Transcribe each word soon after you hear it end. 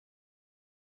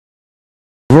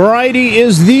Variety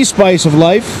is the spice of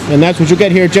life, and that's what you'll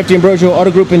get here at Jeff D'Ambrosio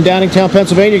Auto Group in Downingtown,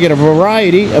 Pennsylvania. You get a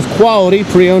variety of quality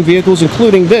pre-owned vehicles,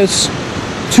 including this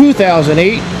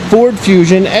 2008 Ford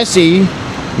Fusion SE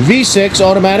V6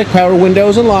 automatic power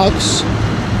windows and locks,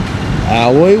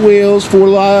 alloy wheels,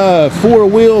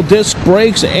 four-wheel disc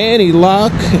brakes,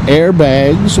 anti-lock,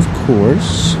 airbags, of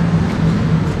course.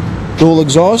 Dual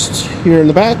exhaust here in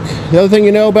the back. The other thing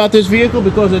you know about this vehicle,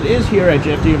 because it is here at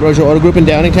Jeff D'Ambrosio Auto Group in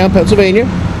Downingtown, Pennsylvania,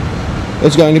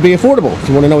 it's going to be affordable. If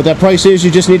you want to know what that price is, you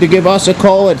just need to give us a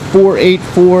call at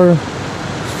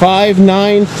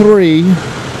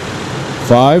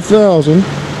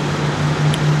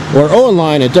 484-593-5000 or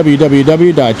online at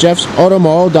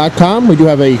www.jeffsautomall.com. We do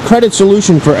have a credit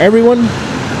solution for everyone.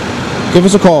 Give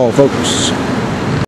us a call, folks.